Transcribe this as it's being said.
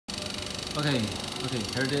Okay,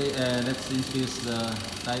 here let's introduce the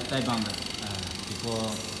die bonder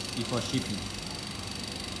before shipping.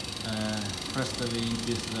 First we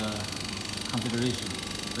introduce the configuration.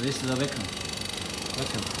 So this is the vacuum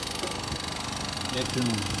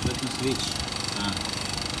switch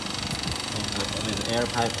with air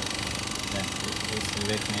pipe. Yeah, this is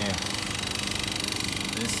vacuum air.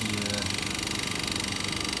 This is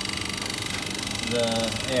the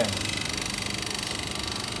air.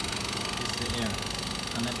 Air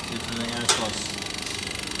connected to the air source,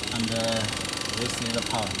 and this is the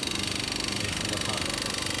power.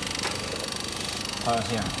 Power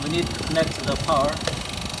here. We need to connect the power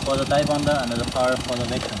for the die bonder and the power for the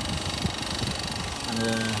vacuum. And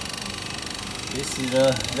this is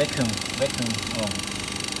the vacuum on.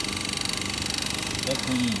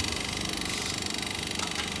 Vacuum in.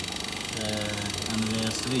 And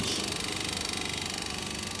the switch.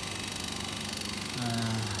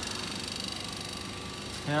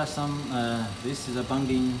 Here are some. This is a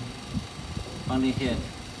bonding head.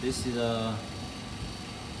 This is a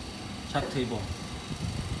check table.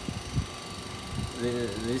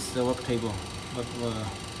 This is the work table.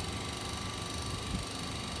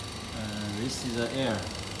 This is the air.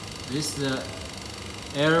 This is the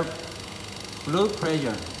air blow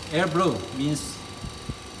pressure. Air blow means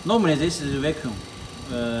normally this is a vacuum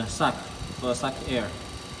suck for suck air.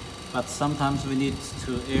 But sometimes we need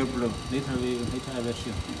to air blow. Later I will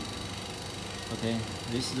show. Okay,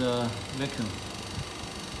 this is the vacuum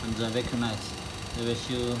and the vacuum light. I will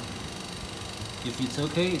show if it's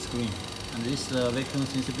okay, it's green. And this is the vacuum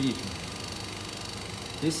sensibility.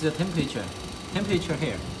 This is the temperature. Temperature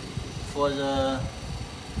here for the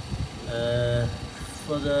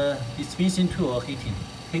dispensing tool or heating.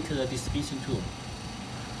 Heat the dispensing tool.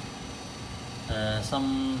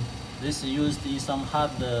 This is used in some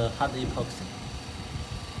hard epoxy.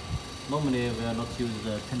 Normally we will not use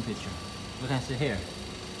the temperature. You can see here.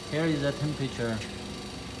 Here is the temperature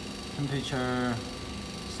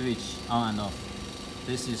switch on and off.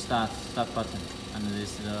 This is start button, and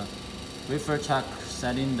this is the wafer chuck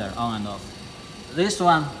cylinder on and off. This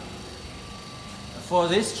one for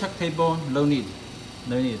this chuck table no need.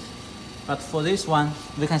 But for this one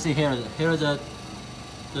we can see here the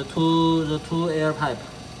two air pipe.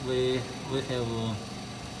 We have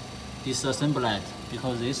disassembled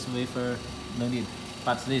because this wafer no need,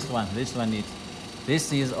 but this one need.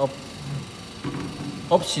 This is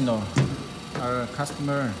optional. Our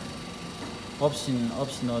customer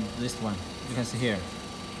optional. This one you can see here.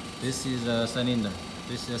 This is a cylinder.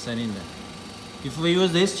 If we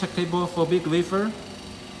use this chuck table for big wafer,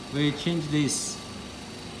 we change this.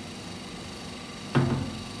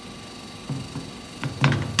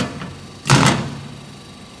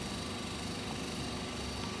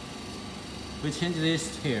 We change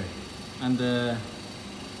this here and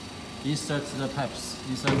insert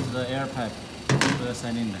the air pipe to the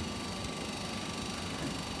cylinder.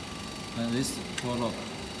 And this will lock.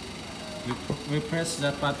 We press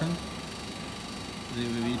that button. We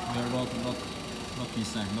will lock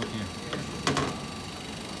inside, lock here.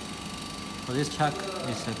 For this chuck,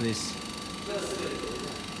 it's like this.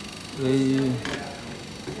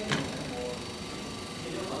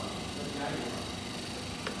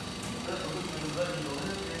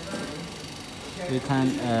 We can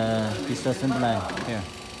disassemble here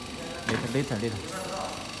later.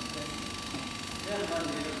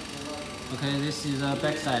 Okay, this is the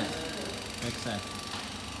back side.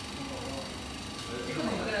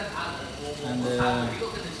 And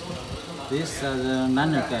this is the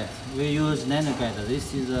nano guide. We use nano guide.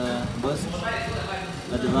 This is the most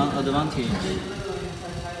advantage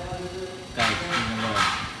guide in the world.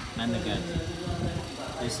 Nano guide.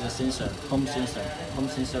 This is a sensor, home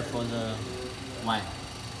sensor for the wire.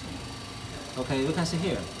 Okay, you can see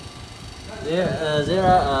here. There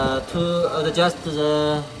are to adjust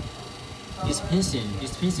the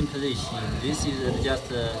dispensing position. This is adjust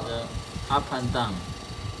the up and down.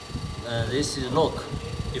 This is lock.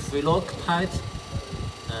 If we lock tight,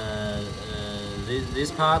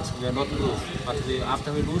 this part will not move. But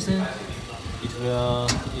after we loosen,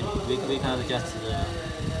 we can adjust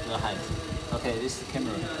the height. Okay, this is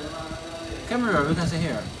camera. We can see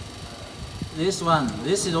here. This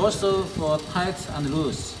is also for tight and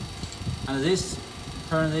loose. And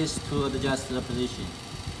turn this to adjust the position.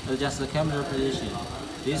 Adjust the camera position.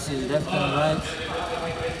 This is left and right.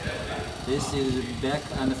 This is back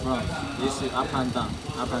and front. This is up and down.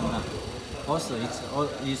 Also,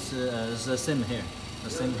 it's the same here.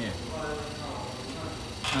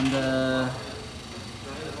 And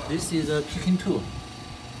this is a picking tool.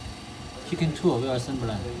 We are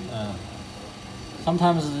assembling.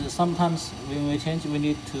 Sometimes when we change, we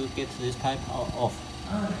need to get this pipe off.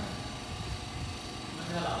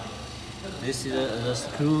 This is the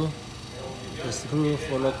screw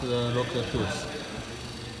for lock the tools.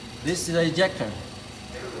 This is the ejector.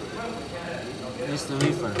 This is the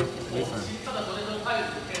reefer.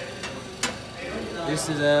 This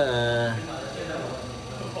is the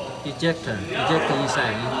ejector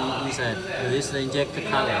inside. This is the injector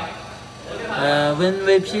cover. When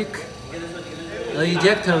we pick, the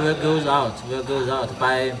ejector will goes out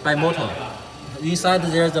by motor. Inside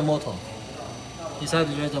there's the motor.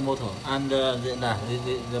 And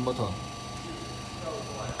the motor.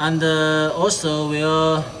 And also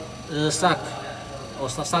will suck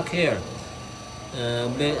air.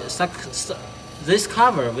 This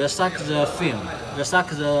cover will suck the film. Will suck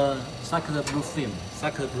the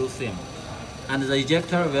blue film. And the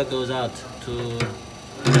ejector will goes out to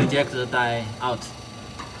eject the dye out.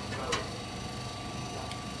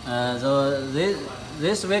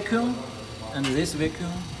 This vacuum and this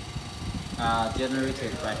vacuum are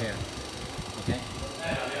generated by here. Okay.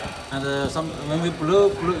 And when we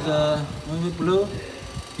blow,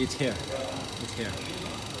 it's here.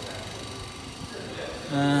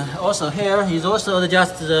 Also here is also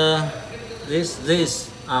adjust this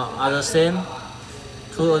are the same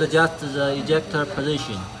to adjust the ejector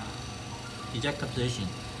position.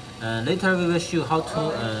 Later we will show how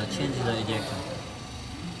to change the ejector.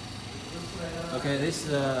 Okay, this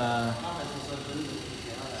is a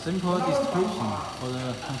simple description for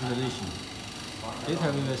the configuration.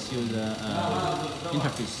 Later we will show the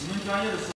interface.